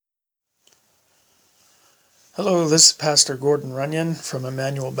Hello, this is Pastor Gordon Runyon from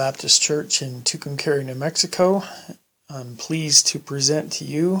Emmanuel Baptist Church in Tucumcari, New Mexico. I'm pleased to present to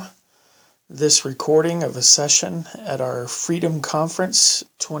you this recording of a session at our Freedom Conference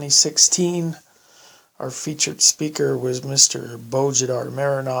 2016. Our featured speaker was Mr. Bojidar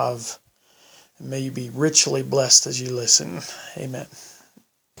Marinov. May you be richly blessed as you listen. Amen.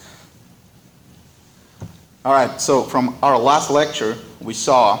 All right, so from our last lecture, we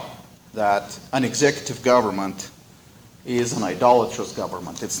saw that an executive government is an idolatrous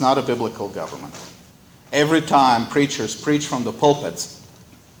government. It's not a biblical government. Every time preachers preach from the pulpits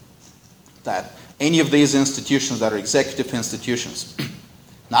that any of these institutions that are executive institutions,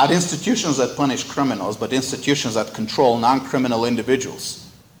 not institutions that punish criminals, but institutions that control non-criminal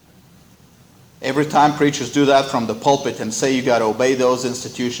individuals. Every time preachers do that from the pulpit and say you got to obey those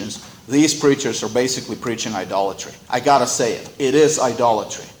institutions, these preachers are basically preaching idolatry. I got to say it. It is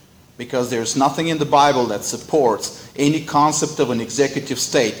idolatry. Because there's nothing in the Bible that supports any concept of an executive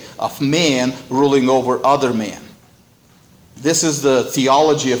state of man ruling over other men. This is the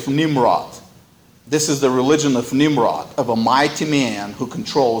theology of Nimrod. This is the religion of Nimrod, of a mighty man who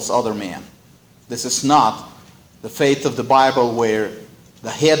controls other men. This is not the faith of the Bible where the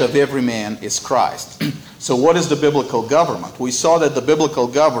head of every man is Christ. So what is the biblical government? We saw that the biblical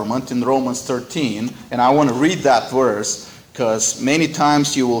government in Romans 13, and I want to read that verse, because many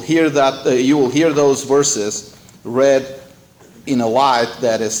times you will hear those verses read in a light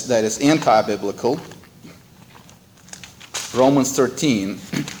that is anti-biblical. Romans 13,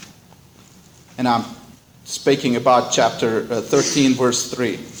 and I'm speaking about chapter 13, verse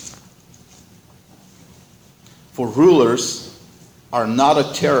 3. For rulers are not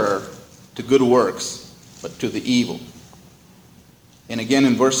a terror to good works, but to the evil. And again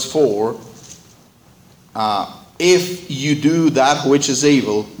in verse 4, if you do that which is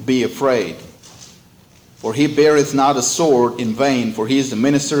evil, be afraid. For he beareth not a sword in vain, for he is the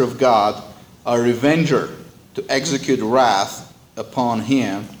minister of God, a revenger, to execute wrath upon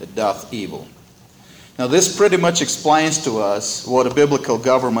him that doth evil. Now this pretty much explains to us what a biblical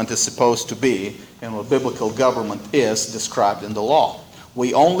government is supposed to be, and what biblical government is described in the law.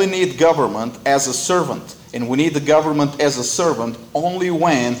 We only need government as a servant. And we need the government as a servant only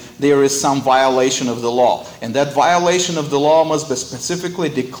when there is some violation of the law. And that violation of the law must be specifically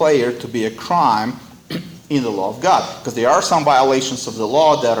declared to be a crime in the law of God. Because there are some violations of the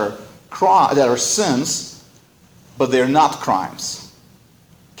law that are sins, but they're not crimes.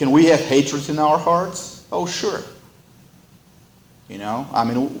 Can we have hatred in our hearts? Oh, sure.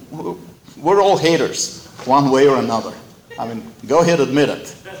 We're all haters, one way or another. Go ahead, admit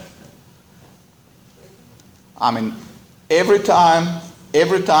it. Every time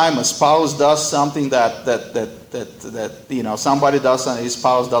a spouse does something that somebody does and his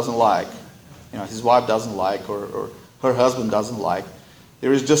spouse doesn't like, his wife doesn't like, or her husband doesn't like,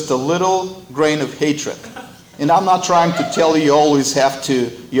 there is just a little grain of hatred. And I'm not trying to tell you always have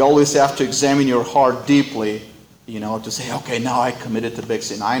to examine your heart deeply, to say, okay, now I committed a big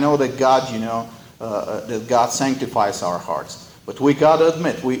sin. I know that God sanctifies our hearts, but we got to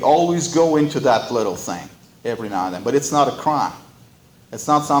admit we always go into that little thing every now and then. But it's not a crime. It's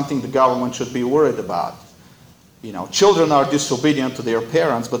not something the government should be worried about. Children are disobedient to their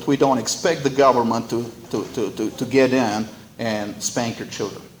parents, but we don't expect the government to get in and spank your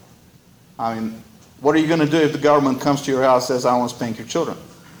children. What are you going to do if the government comes to your house and says, I want to spank your children?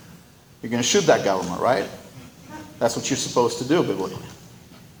 You're going to shoot that government, right? That's what you're supposed to do biblically.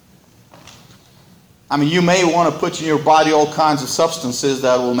 You may want to put in your body all kinds of substances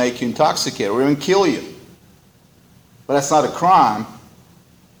that will make you intoxicated or even kill you. But that's not a crime.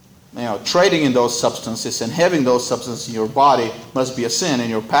 Trading in those substances and having those substances in your body must be a sin, and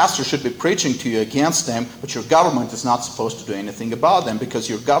your pastor should be preaching to you against them, but your government is not supposed to do anything about them, because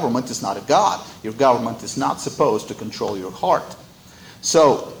your government is not a God. Your government is not supposed to control your heart.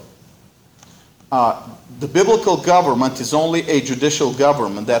 So, the biblical government is only a judicial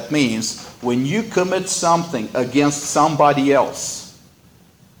government. That means when you commit something against somebody else,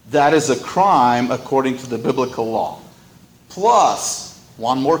 that is a crime according to the biblical law. Plus,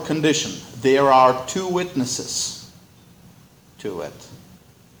 one more condition, there are two witnesses to it.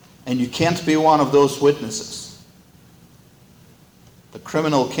 And you can't be one of those witnesses. The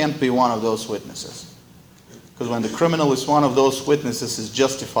criminal can't be one of those witnesses. Because when the criminal is one of those witnesses, it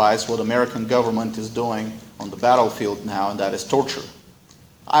justifies what American government is doing on the battlefield now, and that is torture.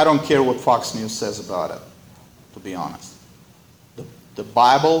 I don't care what Fox News says about it, to be honest. The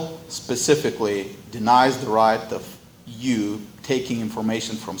Bible specifically denies the right of you taking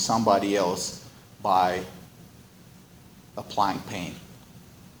information from somebody else by applying pain.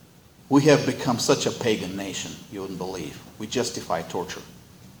 We have become such a pagan nation, you wouldn't believe. We justify torture.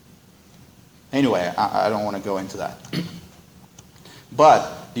 Anyway, I don't want to go into that.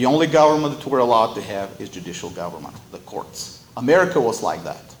 But the only government that we're allowed to have is judicial government, the courts. America was like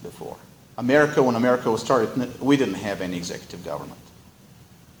that before. When America was started, we didn't have any executive government.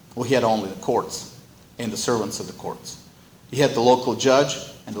 We had only the courts and the servants of the courts. You had the local judge,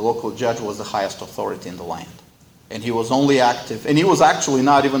 and the local judge was the highest authority in the land. And he was only active, and he was actually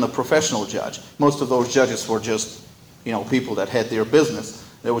not even a professional judge. Most of those judges were just, people that had their business.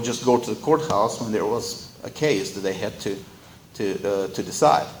 They would just go to the courthouse when there was a case that they had to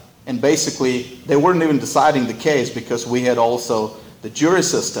decide. And basically, they weren't even deciding the case because we had also the jury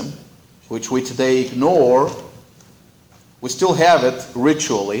system, which we today ignore. We still have it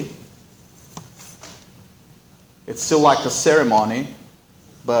ritually. It's still like a ceremony,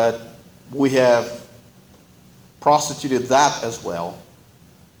 but we have prostituted that as well,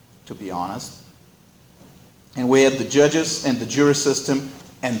 to be honest. And we had the judges and the jury system,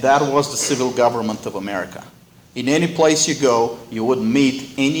 and that was the civil government of America. In any place you go, you wouldn't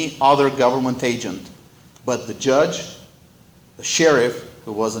meet any other government agent but the judge, the sheriff,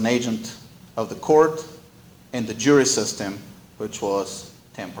 who was an agent of the court, and the jury system, which was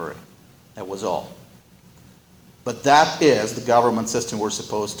temporary. That was all. But that is the government system we're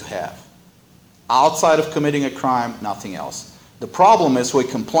supposed to have. Outside of committing a crime, nothing else. The problem is we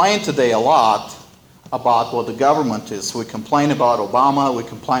complain today a lot about what the government is. We complain about Obama, we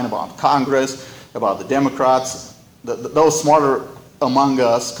complain about Congress, about the Democrats. Those smarter among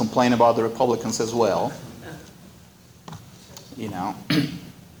us complain about the Republicans as well.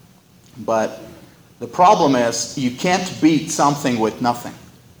 But the problem is you can't beat something with nothing.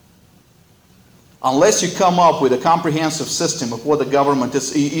 Unless you come up with a comprehensive system of what the government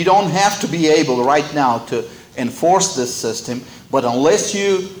is, you don't have to be able right now to enforce this system, but unless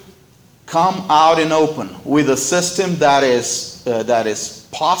you come out in open with a system that is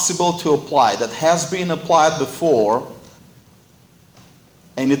possible to apply, that has been applied before,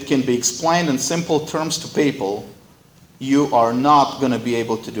 and it can be explained in simple terms to people, you are not going to be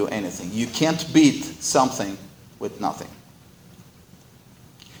able to do anything. You can't beat something with nothing.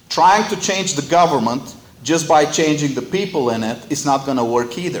 Trying to change the government just by changing the people in it is not going to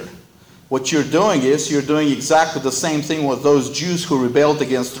work either. What you're doing is you're doing exactly the same thing what those Jews who rebelled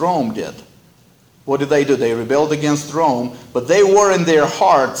against Rome did. What did? They rebelled against Rome, but they were in their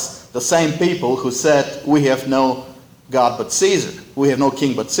hearts the same people who said, we have no God but Caesar. We have no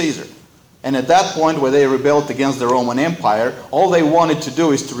king but Caesar. And at that point where they rebelled against the Roman Empire, all they wanted to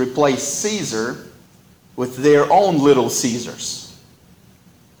do is to replace Caesar with their own little Caesars.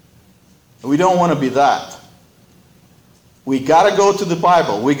 We don't want to be that. We got to go to the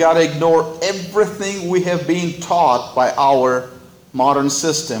Bible. We got to ignore everything we have been taught by our modern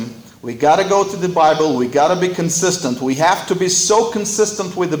system. We got to go to the Bible. We got to be consistent. We have to be so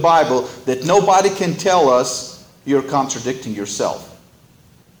consistent with the Bible that nobody can tell us you're contradicting yourself.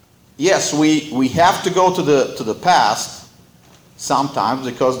 Yes, we have to go to the past sometimes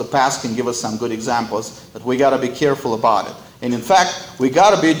because the past can give us some good examples, but we got to be careful about it. And in fact, we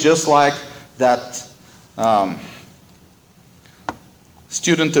got to be just like that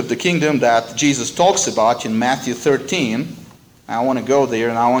student of the kingdom that Jesus talks about in Matthew 13. I want to go there,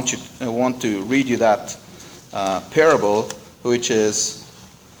 and I want to read you that parable, which is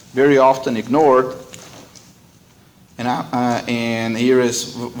very often ignored. And here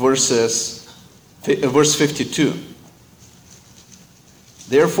is verse 52.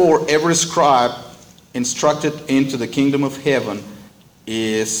 Therefore, every scribe instructed into the kingdom of heaven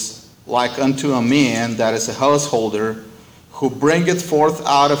is like unto a man that is a householder, who bringeth forth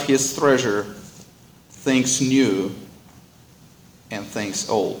out of his treasure things new and things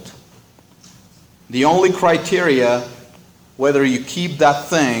old. The only criteria whether you keep that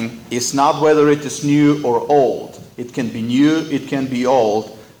thing is not whether it is new or old. It can be new, it can be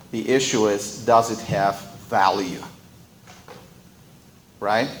old. The issue is, does it have value?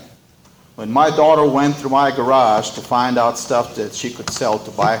 Right? When my daughter went through my garage to find out stuff that she could sell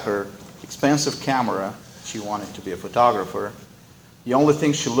to buy her expensive camera, she wanted to be a photographer, the only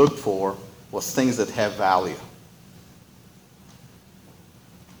thing she looked for was things that have value.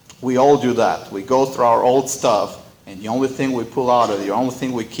 We all do that. We go through our old stuff, and the only thing we pull out of it, the only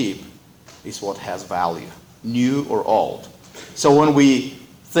thing we keep, is what has value, new or old. So when we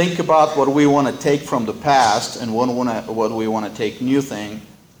think about what we want to take from the past and what we want to take new thing,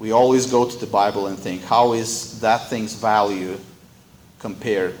 we always go to the Bible and think, how is that thing's value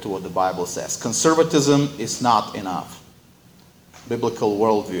compared to what the Bible says? Conservatism is not enough. Biblical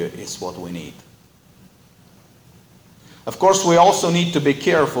worldview is what we need. Of course, we also need to be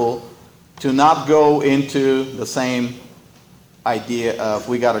careful to not go into the same idea of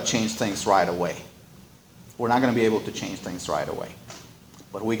we got to change things right away. We're not going to be able to change things right away.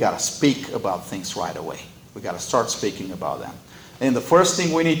 But we got to speak about things right away. We got to start speaking about them. And the first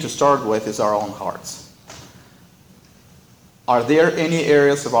thing we need to start with is our own hearts. Are there any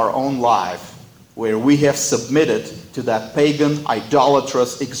areas of our own life where we have submitted to that pagan,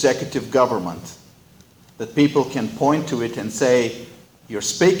 idolatrous executive government that people can point to it and say, you're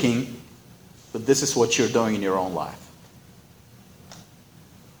speaking, but this is what you're doing in your own life?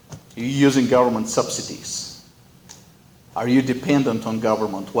 Are you using government subsidies? Are you dependent on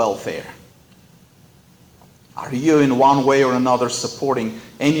government welfare? Are you in one way or another supporting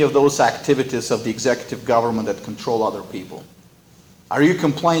any of those activities of the executive government that control other people? Are you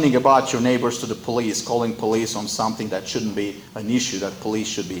complaining about your neighbors to the police, calling police on something that shouldn't be an issue that police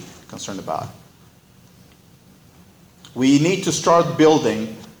should be concerned about? We need to start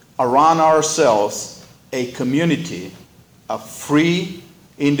building around ourselves a community of free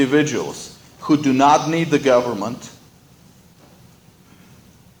individuals who do not need the government,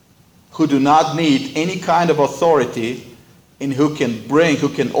 who do not need any kind of authority, and who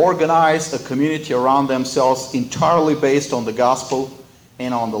can organize a community around themselves entirely based on the gospel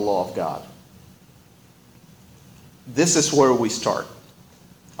and on the law of God. This is where we start.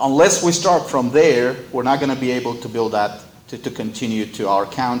 Unless we start from there, we're not going to be able to build that to continue to our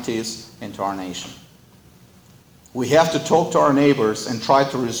counties and to our nation. We have to talk to our neighbors and try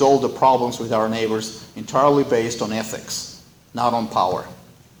to resolve the problems with our neighbors entirely based on ethics, not on power.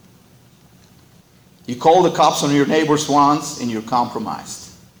 You call the cops on your neighbors once and you're compromised.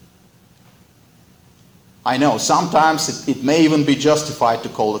 I know, sometimes it may even be justified to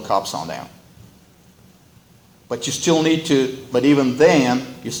call the cops on them. But even then,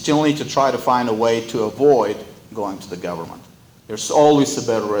 you still need to try to find a way to avoid going to the government. There's always a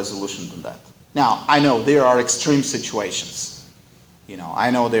better resolution than that. Now, I know there are extreme situations. We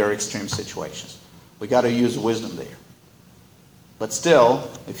got to use wisdom there. But still,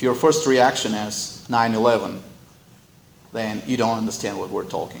 if your first reaction is 9/11, then you don't understand what we're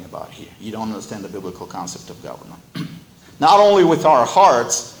talking about here. You don't understand the biblical concept of government. Not only with our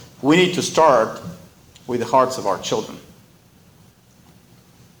hearts, we need to start with the hearts of our children.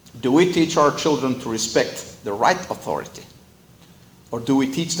 Do we teach our children to respect the right authority? Or do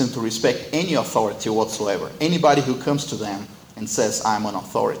we teach them to respect any authority whatsoever? Anybody who comes to them and says, I'm an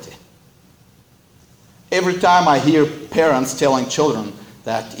authority. Every time I hear parents telling children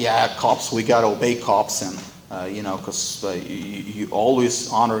that, cops, we got to obey cops, and because you always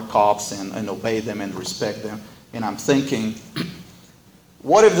honor cops and obey them and respect them. And I'm thinking,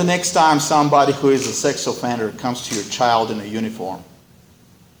 what if the next time somebody who is a sex offender comes to your child in a uniform?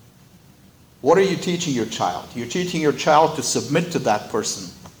 What are you teaching your child? You're teaching your child to submit to that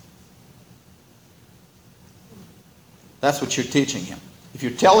person. That's what you're teaching him. If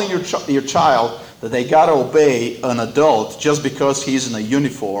you're telling your child that they got to obey an adult just because he's in a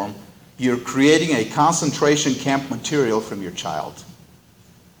uniform, you're creating a concentration camp material from your child.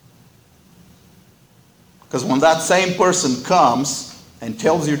 Because when that same person comes and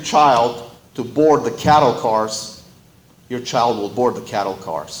tells your child to board the cattle cars, your child will board the cattle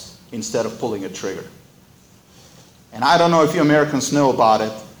cars instead of pulling a trigger. And I don't know if you Americans know about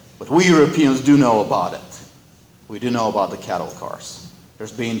it, but we Europeans do know about it. We do know about the cattle cars.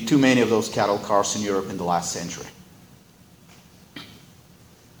 There's been too many of those cattle cars in Europe in the last century.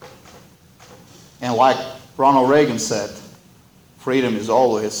 And like Ronald Reagan said, freedom is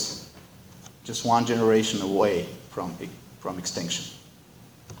always just one generation away from extinction.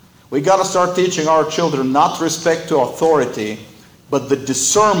 We got to start teaching our children not respect to authority, but the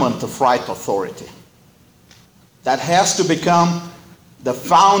discernment of right authority. That has to become the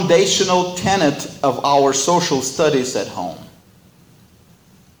foundational tenet of our social studies at home.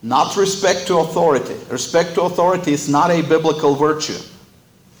 Not respect to authority. Respect to authority is not a biblical virtue.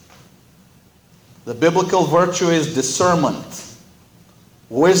 The biblical virtue is discernment,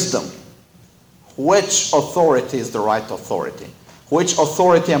 wisdom. Which authority is the right authority? Which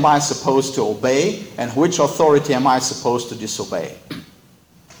authority am I supposed to obey, and which authority am I supposed to disobey?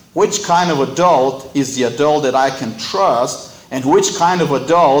 Which kind of adult is the adult that I can trust, and which kind of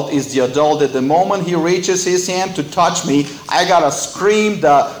adult is the adult that the moment he reaches his hand to touch me, I gotta scream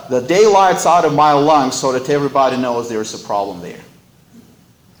the daylights out of my lungs so that everybody knows there's a problem there?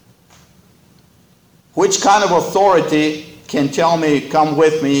 Which kind of authority can tell me, come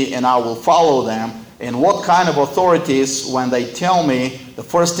with me and I will follow them? And what kind of authorities, when they tell me, the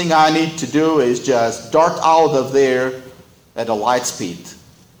first thing I need to do is just dart out of there at a light speed?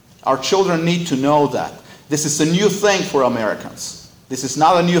 Our children need to know that. This is a new thing for Americans. This is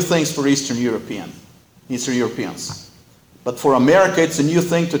not a new thing for Eastern Europeans. But for America, it's a new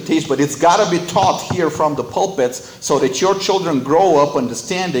thing to teach, but it's got to be taught here from the pulpits so that your children grow up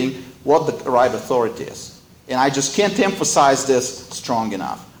understanding what the right authority is. And I just can't emphasize this strong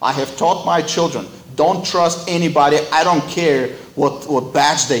enough. I have taught my children, don't trust anybody. I don't care what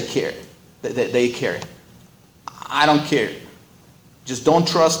badge they carry. I don't care. Just don't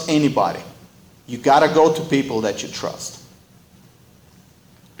trust anybody. You got to go to people that you trust.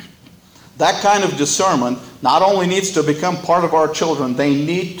 That kind of discernment not only needs to become part of our children, they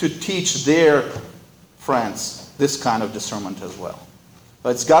need to teach their friends this kind of discernment as well.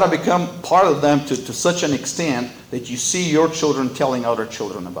 But it's got to become part of them to such an extent that you see your children telling other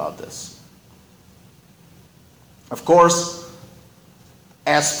children about this. Of course,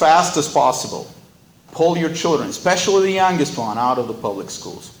 as fast as possible, pull your children, especially the youngest one, out of the public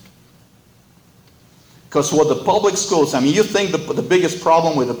schools. Because what the public schools, you think the biggest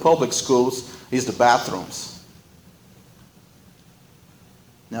problem with the public schools is the bathrooms.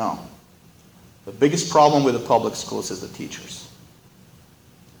 No. The biggest problem with the public schools is the teachers.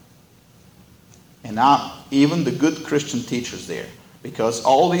 And not even the good Christian teachers there. Because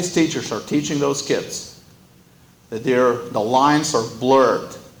all these teachers are teaching those kids that the lines are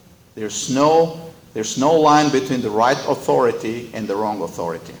blurred. There's no line between the right authority and the wrong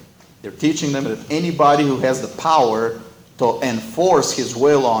authority. They're teaching them that anybody who has the power to enforce his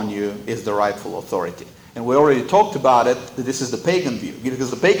will on you is the rightful authority. And we already talked about it, that this is the pagan view. Because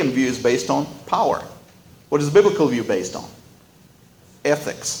the pagan view is based on power. What is the biblical view based on?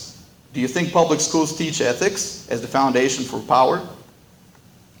 Ethics. Do you think public schools teach ethics as the foundation for power?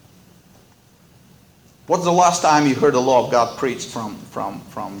 What's the last time you heard the law of God preached from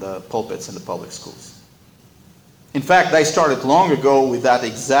the pulpits in the public schools? In fact, they started long ago with that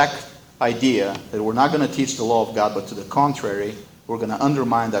exact idea that we're not going to teach the law of God, but to the contrary, we're going to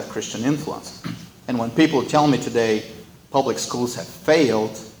undermine that Christian influence. And when people tell me today public schools have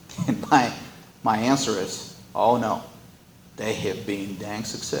failed, and my answer is, oh no, they have been dang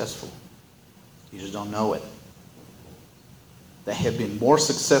successful. You just don't know it. They have been more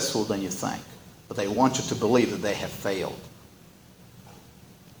successful than you think, but they want you to believe that they have failed.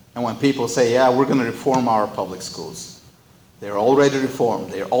 And when people say, yeah, we're going to reform our public schools, they're already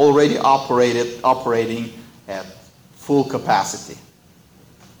reformed. They're already operating at full capacity,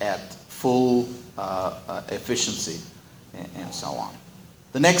 at full efficiency, and so on.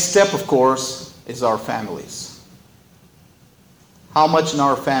 The next step, of course, is our families. How much is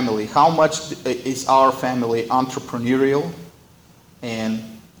our family entrepreneurial and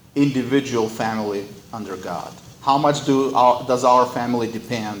individual family under God? How much does our family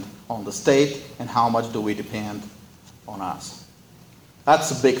depend on the state, and how much do we depend on us?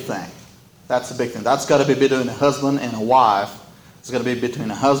 That's a big thing. That's got to be between a husband and a wife. It's got to be between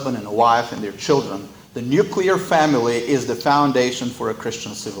a husband and a wife and their children. The nuclear family is the foundation for a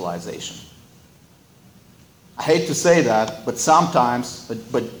Christian civilization. I hate to say that, but sometimes,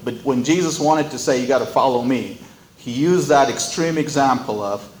 but when Jesus wanted to say, you got to follow me, he used that extreme example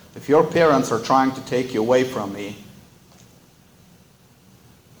of, if your parents are trying to take you away from me,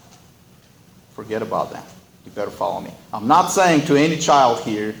 forget about that. You better follow me. I'm not saying to any child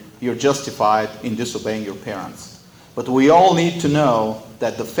here, you're justified in disobeying your parents. But we all need to know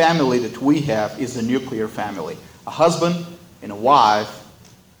that the family that we have is a nuclear family. A husband and a wife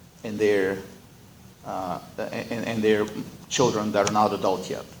and their children that are not adult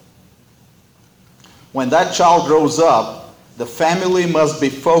yet. When that child grows up, the family must be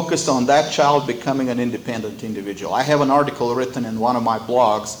focused on that child becoming an independent individual. I have an article written in one of my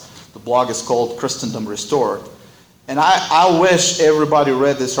blogs. The blog is called Christendom Restored. And I wish everybody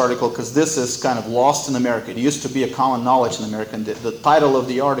read this article, because this is kind of lost in America. It used to be a common knowledge in America. And the title of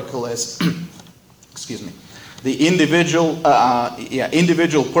the article is, excuse me, The Individual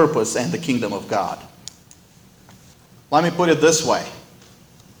Purpose and the Kingdom of God. Let me put it this way.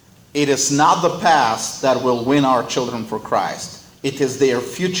 It is not the past that will win our children for Christ. It is their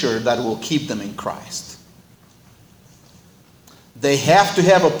future that will keep them in Christ. They have to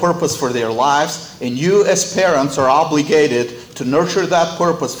have a purpose for their lives, and you as parents are obligated to nurture that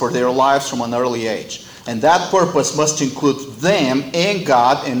purpose for their lives from an early age. And that purpose must include them and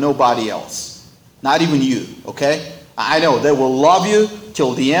God and nobody else. Not even you, okay? I know they will love you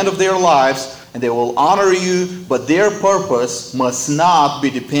till the end of their lives, and they will honor you, but their purpose must not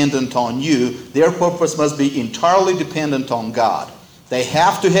be dependent on you. Their purpose must be entirely dependent on God. They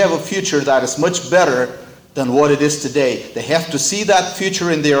have to have a future that is much better than what it is today. They have to see that future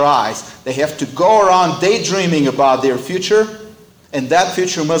in their eyes. They have to go around daydreaming about their future, And that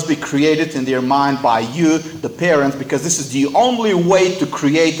future must be created in their mind by you, the parents, because this is the only way to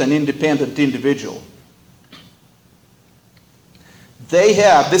create an independent individual.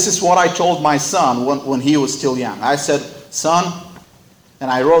 This is what I told my son when he was still young. I said, son,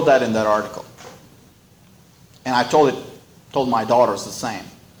 and I wrote that in that article. And I told my daughters the same.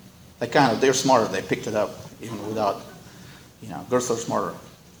 They're smarter. They picked it up even without, girls are smarter.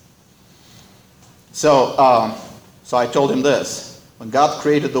 So I told him this. When God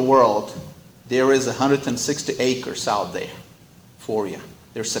created the world, there is 160 acres out there for you.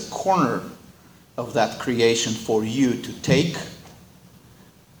 There's a corner of that creation for you to take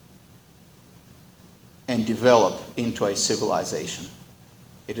and develop into a civilization.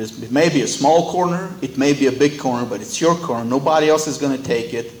 It may be a small corner, it may be a big corner, but it's your corner. Nobody else is going to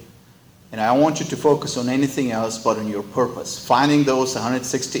take it. And I want you to focus on anything else but on your purpose. Finding those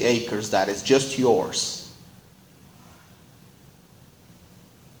 160 acres that is just yours.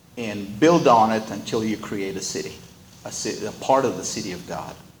 And build on it until you create a city, a part of the city of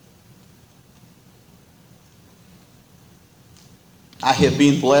God. I have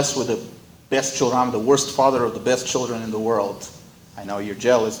been blessed with the best children. I'm the worst father of the best children in the world. I know you're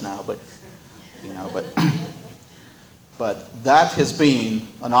jealous now, but that has been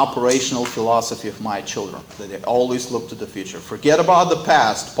an operational philosophy of my children, that they always look to the future. Forget about the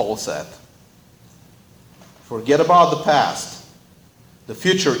past, Paul said. Forget about the past. The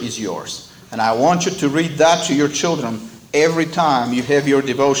future is yours. And I want you to read that to your children every time you have your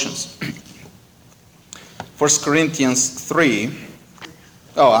devotions. 1 Corinthians 3.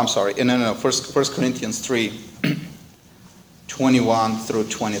 Oh, I'm sorry. No. 1 Corinthians 3, 21 through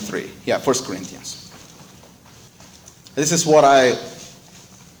 23. Yeah, 1 Corinthians. This is what I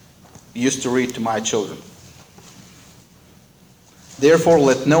used to read to my children. Therefore,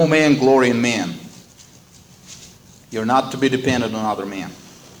 let no man glory in man. You're not to be dependent on other men.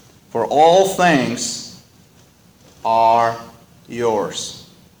 For all things are yours.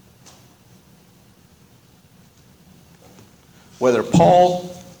 Whether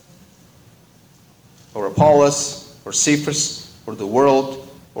Paul or Apollos or Cephas or the world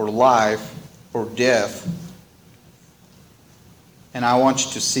or life or death. And I want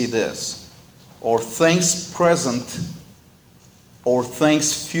you to see this. Or things present or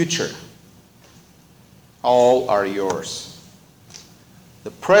things future. All are yours.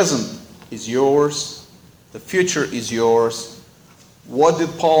 The present is yours. The future is yours. What did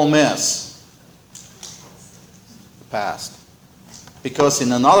Paul miss? The past. Because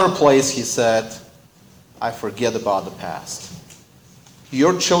in another place he said, I forget about the past.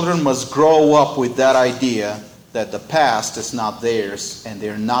 Your children must grow up with that idea that the past is not theirs and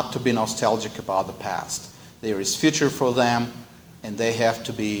they're not to be nostalgic about the past. There is future for them and they have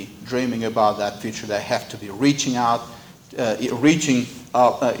to be dreaming about that future. They have to be reaching out to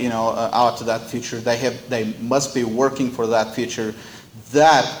that future. They must be working for that future.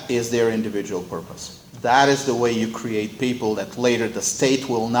 That is their individual purpose. That is the way you create people that later the state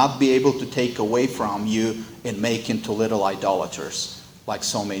will not be able to take away from you and make into little idolaters, like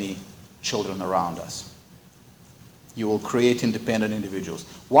so many children around us. You will create independent individuals.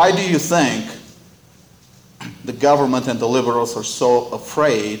 Why do you think the government and the liberals are so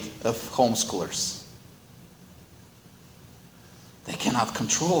afraid of homeschoolers? They cannot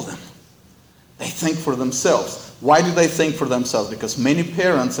control them. They think for themselves. Why do they think for themselves? Because many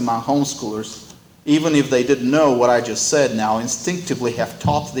parents among homeschoolers, even if they didn't know what I just said now, instinctively have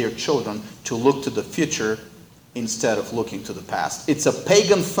taught their children to look to the future instead of looking to the past. It's a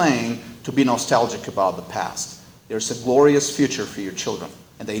pagan thing to be nostalgic about the past. There's a glorious future for your children,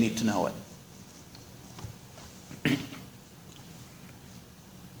 and they need to know it.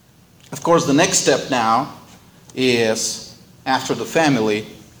 Of course, the next step now is, after the family,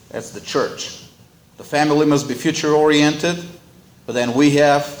 as the church. The family must be future-oriented, but then we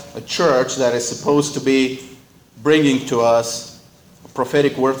have a church that is supposed to be bringing to us a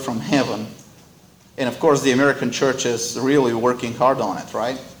prophetic word from heaven. And of course, the American church is really working hard on it,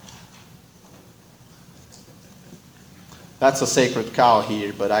 right? That's a sacred cow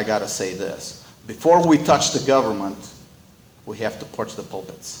here, but I gotta say this. Before we touch the government, we have to touch the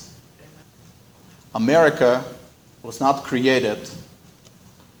pulpits. America was not created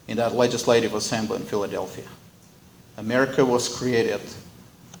in that legislative assembly in Philadelphia. America was created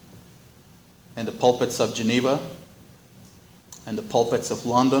in the pulpits of Geneva and the pulpits of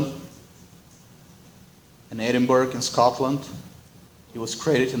London and Edinburgh in Scotland. It was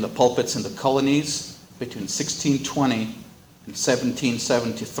created in the pulpits in the colonies between 1620 and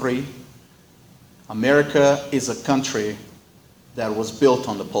 1773. America is a country that was built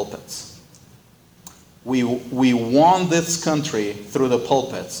on the pulpits. We won this country through the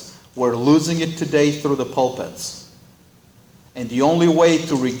pulpits. We're losing it today through the pulpits. And the only way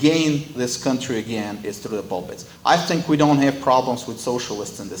to regain this country again is through the pulpits. I think we don't have problems with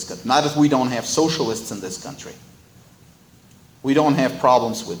socialists in this country. Not that we don't have socialists in this country. We don't have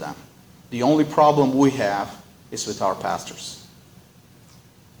problems with them. The only problem we have is with our pastors.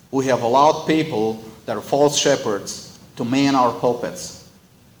 We have allowed people that are false shepherds to man our pulpits,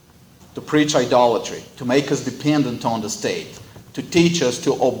 to preach idolatry, to make us dependent on the state, to teach us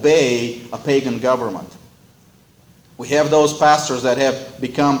to obey a pagan government. We have those pastors that have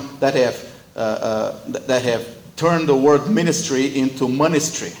become, that have turned the word ministry into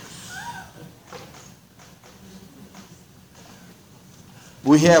monistry.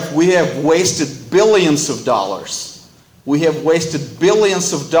 We have wasted billions of dollars. We have wasted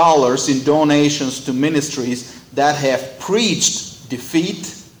billions of dollars in donations to ministries that have preached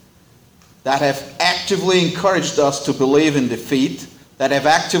defeat, that have actively encouraged us to believe in defeat, that have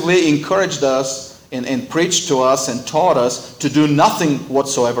actively encouraged us and preached to us and taught us to do nothing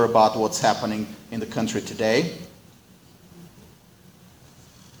whatsoever about what's happening in the country today.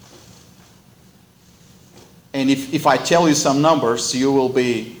 And if I tell you some numbers, you will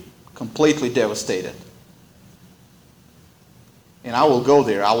be completely devastated. And I will go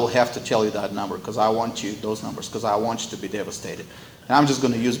there. I will have to tell you that number because I want you, those numbers, because I want you to be devastated. And I'm just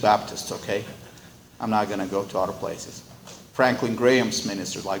going to use Baptists, okay? I'm not going to go to other places. Franklin Graham's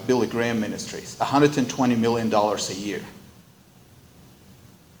ministries, like Billy Graham Ministries, $120 million a year.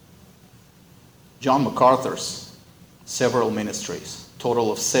 John MacArthur's several ministries,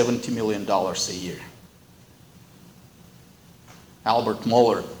 total of $70 million a year. Albert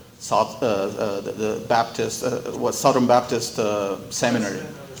Mohler, the Baptist, Southern Baptist Seminary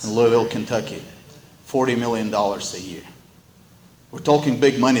in Louisville, Kentucky, $40 million a year. We're talking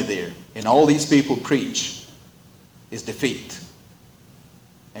big money there. And all these people preach is defeat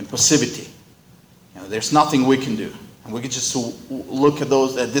and passivity. You know, there's nothing we can do. And we can just look at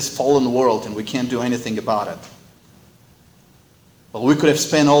this fallen world and we can't do anything about it. But we could have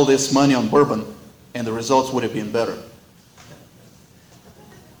spent all this money on bourbon and the results would have been better.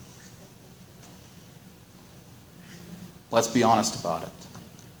 Let's be honest about it.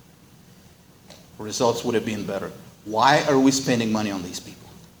 The results would have been better. Why are we spending money on these people?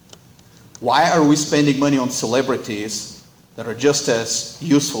 Why are we spending money on celebrities that are just as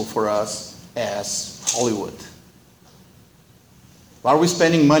useful for us as Hollywood? Why are we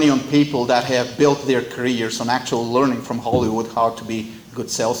spending money on people that have built their careers on actual learning from Hollywood how to be good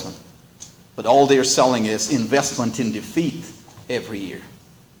salesmen? But all they're selling is investment in defeat every year.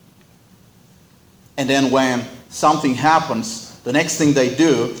 And then when something happens, the next thing they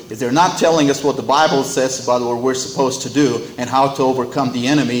do is they're not telling us what the Bible says about what we're supposed to do and how to overcome the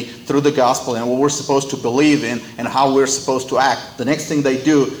enemy through the gospel and what we're supposed to believe in and how we're supposed to act. The next thing they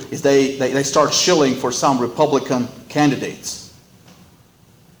do is they start shilling for some Republican candidates.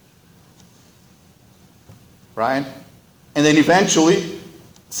 Right? And then eventually,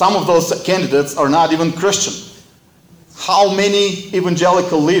 some of those candidates are not even Christian. How many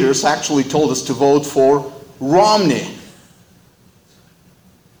evangelical leaders actually told us to vote for Romney?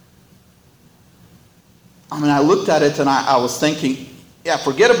 I mean, I looked at it and I was thinking, yeah,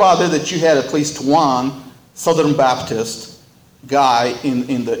 forget about it that you had at least one Southern Baptist guy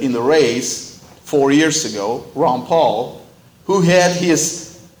in the race 4 years ago, Ron Paul, who had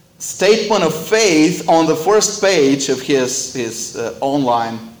his statement of faith on the first page of his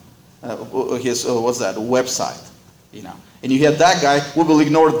online, website, you know. And you had that guy. We will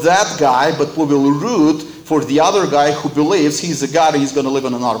ignore that guy, but we will root for the other guy who believes he's a God and he's going to live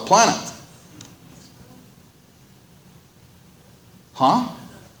on another planet. Huh?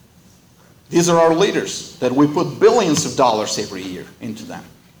 These are our leaders that we put billions of dollars every year into them.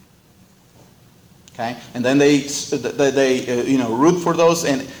 Okay, and then they root for those,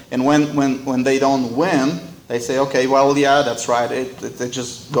 and when they don't win, they say, okay, well, yeah, that's right, they're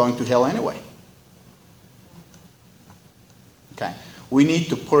just going to hell anyway. Okay, we need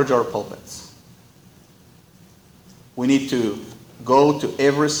to purge our pulpits. We need to go to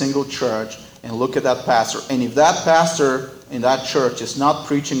every single church and look at that pastor, and if that pastor in that church is not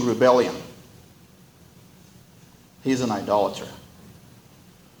preaching rebellion, he's an idolater.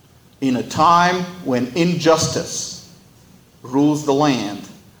 In a time when injustice rules the land,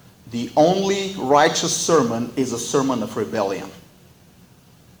 the only righteous sermon is a sermon of rebellion.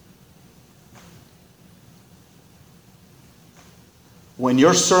 When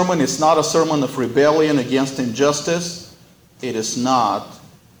your sermon is not a sermon of rebellion against injustice, it is not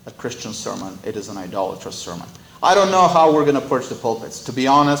a Christian sermon. It is an idolatrous sermon. I don't know how we're going to purge the pulpits. To be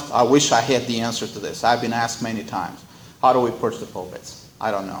honest, I wish I had the answer to this. I've been asked many times, how do we purge the pulpits?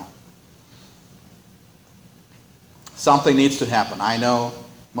 I don't know. Something needs to happen. I know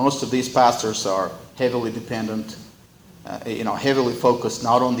most of these pastors are heavily dependent, heavily focused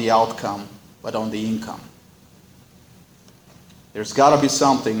not on the outcome, but on the income. There's got to be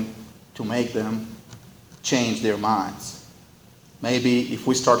something to make them change their minds. Maybe if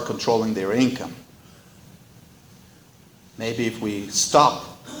we start controlling their income. Maybe if we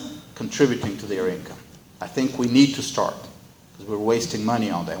stop contributing to their income. I think we need to start, because we're wasting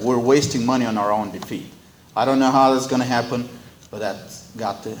money on that. We're wasting money on our own defeat. I don't know how that's going to happen, but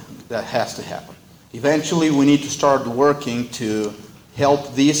that has to happen. Eventually, we need to start working to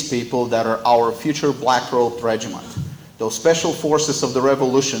help these people that are our future Black Robe Regiment. Those special forces of the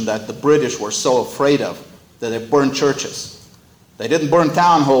revolution that the British were so afraid of, that they burned churches. They didn't burn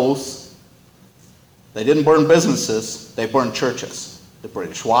town halls. They didn't burn businesses. They burned churches, the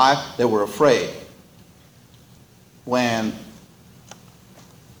British. Why? They were afraid. When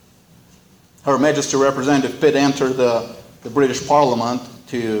Her Majesty Representative Pitt entered the British Parliament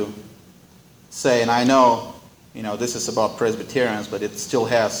to say, and I know, this is about Presbyterians, but it still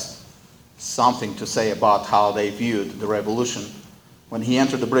has something to say about how they viewed the revolution. When he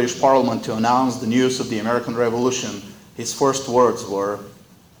entered the British Parliament to announce the news of the American Revolution, his first words were,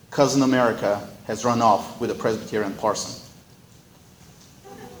 "Cousin America has run off with a Presbyterian parson."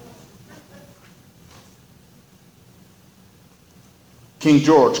 King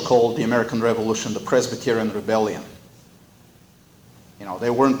George called the American Revolution the Presbyterian Rebellion.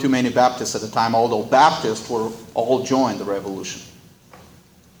 There weren't too many Baptists at the time, although Baptists were all joined the revolution.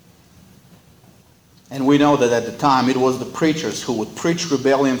 And we know that at the time it was the preachers who would preach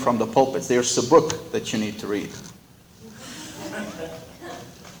rebellion from the pulpits. There's a book that you need to read.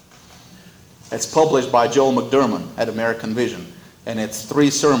 It's published by Joel McDermott at American Vision, and it's 3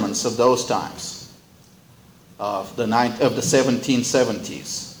 sermons of those times, of the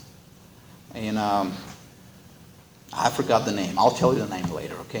 1770s. And I forgot the name. I'll tell you the name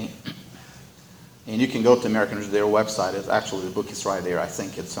later, okay? And you can go to American Vision, their website. It's actually, the book is right there. I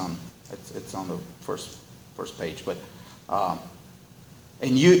think it's on the first page. But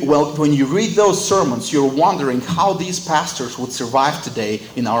when you read those sermons, you're wondering how these pastors would survive today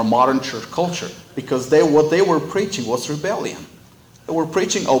in our modern church culture, because what they were preaching was rebellion. They were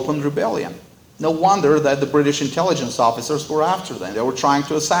preaching open rebellion. No wonder that the British intelligence officers were after them. They were trying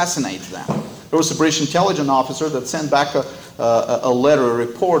to assassinate them. There was a British intelligence officer that sent back a letter, a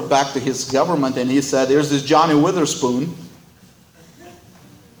report back to his government, and he said, "There's this Johnny Witherspoon.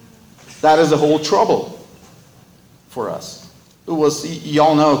 That is the whole trouble for us."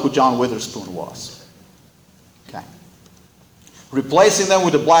 Y'all know who John Witherspoon was. Okay. Replacing them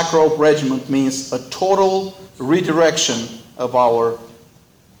with the Black Robe Regiment means a total redirection of our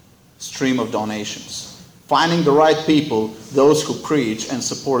stream of donations. Finding the right people, those who preach and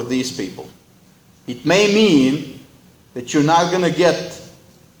support these people. It may mean that you're not going to get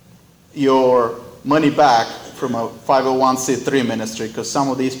your money back from a 501c3 ministry, because some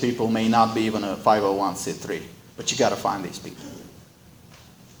of these people may not be even a 501c3. But you got to find these people.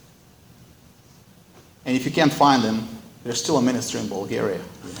 And if you can't find them, there's still a ministry in Bulgaria.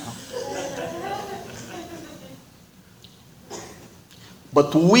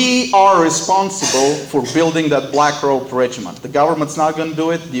 But we are responsible for building that Black Robe Regiment. The government's not going to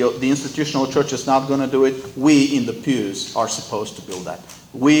do it. The institutional church is not going to do it. We in the pews are supposed to build that.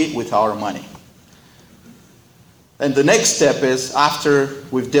 We with our money. And the next step is, after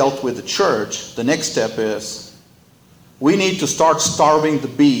we've dealt with the church, the next step is we need to start starving the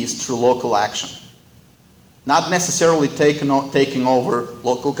beast through local action. Not necessarily taking over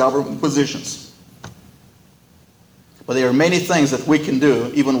local government positions. But there are many things that we can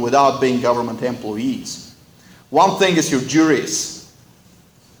do even without being government employees. One thing is your juries.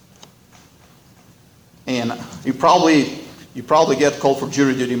 And you probably get called for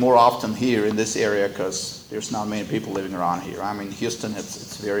jury duty more often here in this area, because there's not many people living around here. I mean, Houston,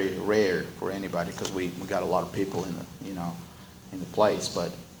 it's very rare for anybody, because we got a lot of people in the place.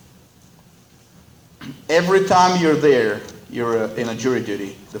 But every time you're there, you're in a jury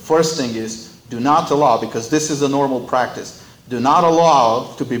duty. The first thing is, do not allow, because this is a normal practice, do not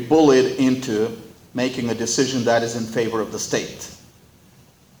allow to be bullied into making a decision that is in favor of the state.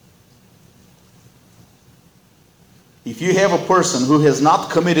 If you have a person who has not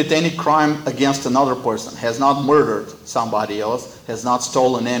committed any crime against another person, has not murdered somebody else, has not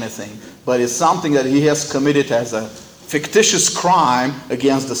stolen anything, but it's something that he has committed as a fictitious crime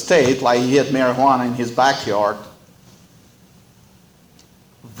against the state, like he had marijuana in his backyard,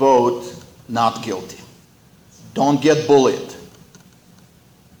 vote not guilty. Don't get bullied.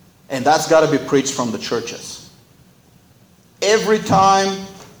 And that's got to be preached from the churches. Every time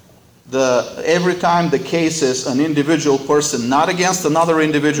the case is an individual person, not against another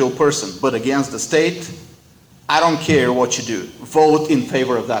individual person, but against the state, I don't care what you do. Vote in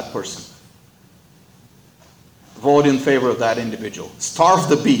favor of that person. Vote in favor of that individual. Starve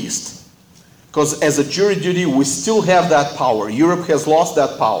the beast. Because as a jury duty, we still have that power. Europe has lost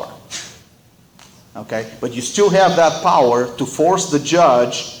that power. Okay? But you still have that power to force the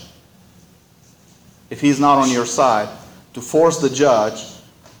judge, if he's not on your side, to force the judge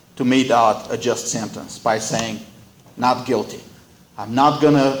to mete out a just sentence by saying, not guilty. I'm not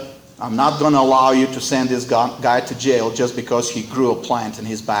gonna allow you to send this guy to jail just because he grew a plant in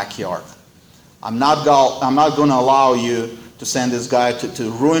his backyard. I'm not gonna allow you to send this guy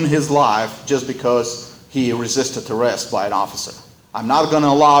to ruin his life just because he resisted arrest by an officer. I'm not gonna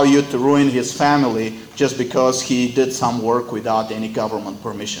allow you to ruin his family just because he did some work without any government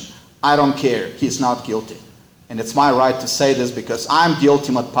permission. I don't care. He's not guilty. And it's my right to say this because I'm the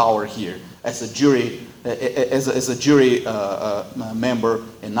ultimate power here as a jury, member,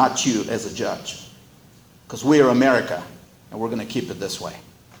 and not you as a judge. Because we are America, and we're going to keep it this way.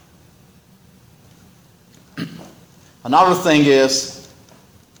 Another thing is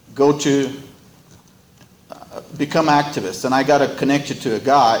become activists. And I got to connect you to a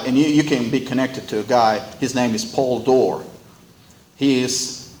guy, and you can be connected to a guy. His name is Paul Dorr. He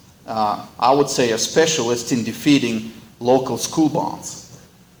is, I would say, a specialist in defeating local school bonds.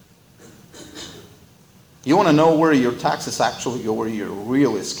 You want to know where your taxes actually go, where you're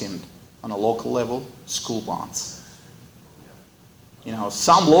really skimmed on a local level? School bonds. You know,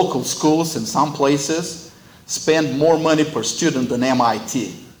 some local schools in some places spend more money per student than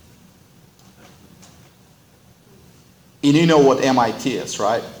MIT. And you know what MIT is,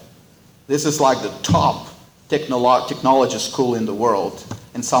 right? This is like the top technology school in the world.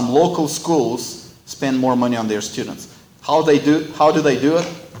 And some local schools spend more money on their students. How do they do it?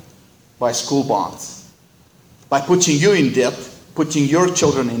 By school bonds. By putting you in debt, putting your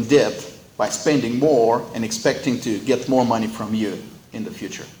children in debt, by spending more and expecting to get more money from you in the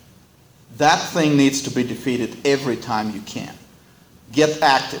future. That thing needs to be defeated every time you can. Get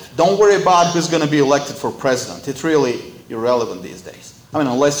active. Don't worry about who's going to be elected for president. It's really irrelevant these days. I mean,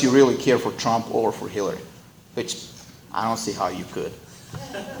 unless you really care for Trump or for Hillary, which I don't see how you could.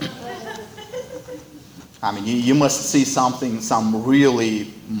 I mean, you must see some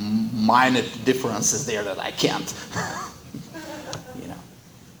really minor differences there that I can't. You know.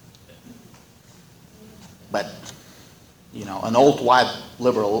 But, you know, an old white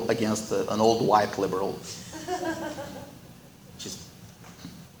liberal against an old white liberal. Just,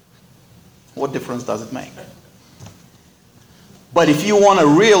 what difference does it make? But if you want to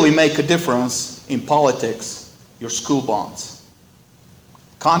really make a difference in politics, your school bonds.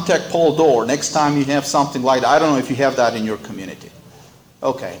 Contact Paul Dorr next time you have something like that. I don't know if you have that in your community.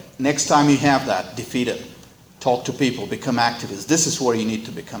 Okay, next time you have that, defeat it. Talk to people, become activists. This is where you need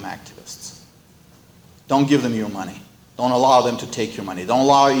to become activists. Don't give them your money. Don't allow them to take your money. Don't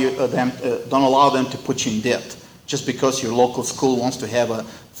allow them to put you in debt just because your local school wants to have a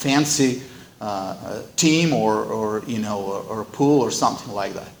fancy team or a pool or something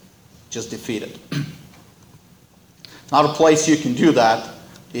like that. Just defeat it. Another place you can do that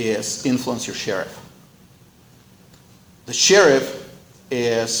is influence your sheriff. The sheriff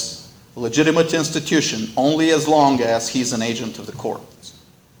is a legitimate institution only as long as he's an agent of the courts.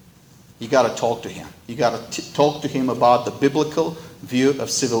 You got to talk to him. You got to talk to him about the biblical view of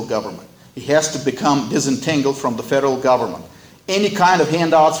civil government. He has to become disentangled from the federal government. Any kind of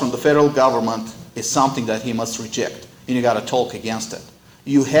handouts from the federal government is something that he must reject, and you got to talk against it.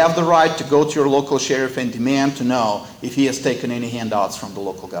 You have the right to go to your local sheriff and demand to know if he has taken any handouts from the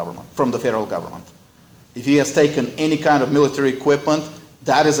local government, from the federal government. If he has taken any kind of military equipment,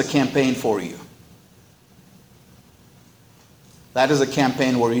 that is a campaign for you. That is a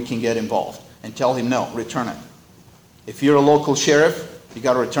campaign where you can get involved and tell him, no, return it. If you're a local sheriff, you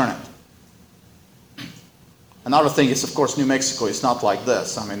got to return it. Another thing is, of course, New Mexico is not like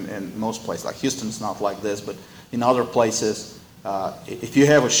this. I mean, in most places, like Houston is not like this, but in other places, if you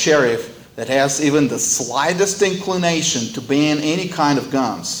have a sheriff that has even the slightest inclination to ban any kind of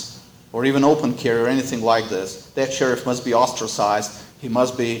guns or even open carry or anything like this, that sheriff must be ostracized. He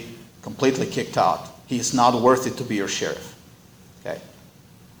must be completely kicked out. He is not worthy to be your sheriff. Okay?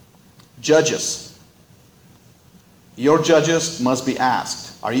 Judges. Your judges must be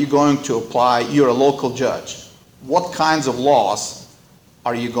asked, are you going to apply, you're a local judge, what kinds of laws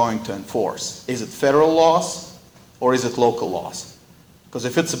are you going to enforce? Is it federal laws or is it local laws? Because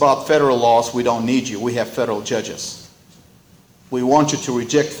if it's about federal laws, we don't need you. We have federal judges. We want you to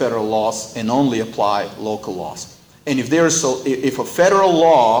reject federal laws and only apply local laws. And if a federal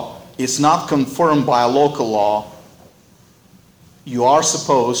law is not confirmed by a local law, you are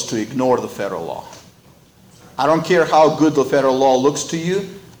supposed to ignore the federal law. I don't care how good the federal law looks to you.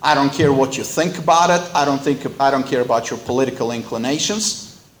 I don't care what you think about it. I don't care about your political inclinations.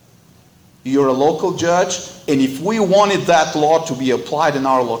 You're a local judge, and if we wanted that law to be applied in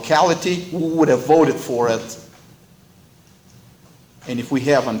our locality, we would have voted for it. And if we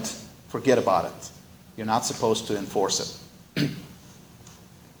haven't, forget about it. You're not supposed to enforce it.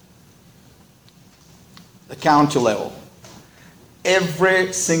 The county level.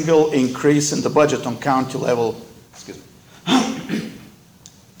 Every single increase in the budget on county level,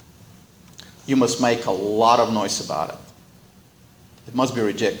 you must make a lot of noise about it. It must be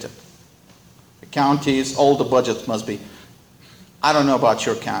rejected. The counties, all the budgets must be, I don't know about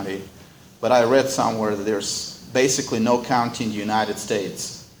your county, but I read somewhere that there's basically no county in the United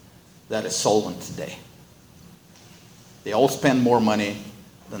States that is solvent today. They all spend more money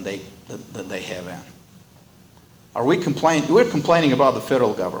than they have in. Are we complaining? We're complaining about the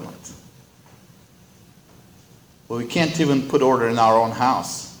federal government. But we can't even put order in our own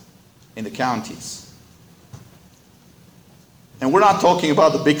house, in the counties. And we're not talking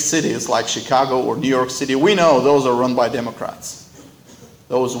about the big cities like Chicago or New York City. We know those are run by Democrats.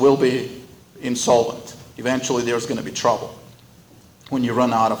 Those will be insolvent. Eventually there's going to be trouble when you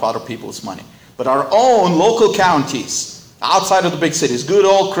run out of other people's money. But our own local counties, outside of the big cities, good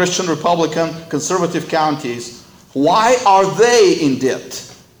old Christian, Republican, conservative counties, why are they in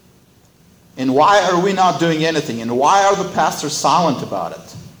debt? And why are we not doing anything? And why are the pastors silent about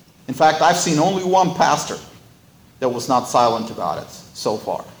it? In fact, I've seen only one pastor that was not silent about it so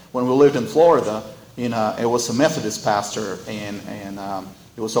far. When we lived in Florida, it was a Methodist pastor in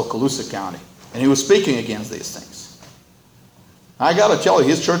it was Okaloosa County. And he was speaking against these things. I got to tell you,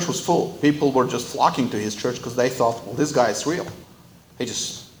 his church was full. People were just flocking to his church because they thought, well, this guy is real. He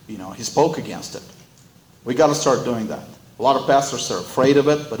just, he spoke against it. We got to start doing that. A lot of pastors are afraid of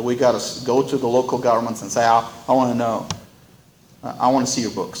it, but we got to go to the local governments and say, I want to know. I want to see your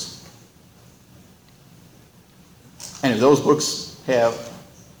books. And if those books have,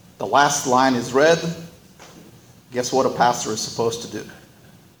 the last line is red, guess what a pastor is supposed to do?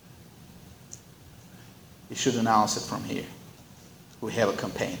 He should announce it from here. We have a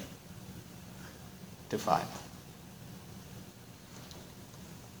campaign to fight.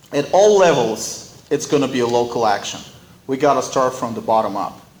 At all levels, it's going to be a local action. We got to start from the bottom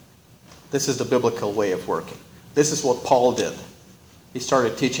up. This is the biblical way of working. This is what Paul did. He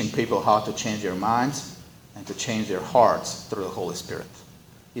started teaching people how to change their minds and to change their hearts through the Holy Spirit.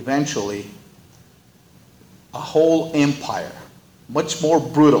 Eventually, a whole empire, much more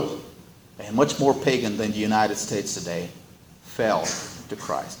brutal and much more pagan than the United States today, fell to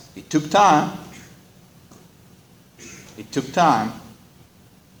Christ. It took time. It took time,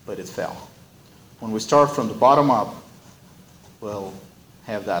 but it fell. When we start from the bottom up, we'll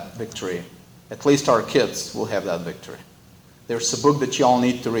have that victory. At least our kids will have that victory. There's a book that you all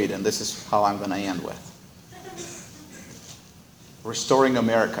need to read, and this is how I'm going to end with. Restoring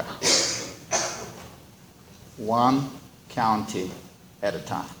America. One county at a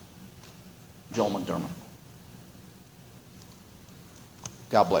time. Joel McDermott.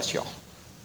 God bless you all.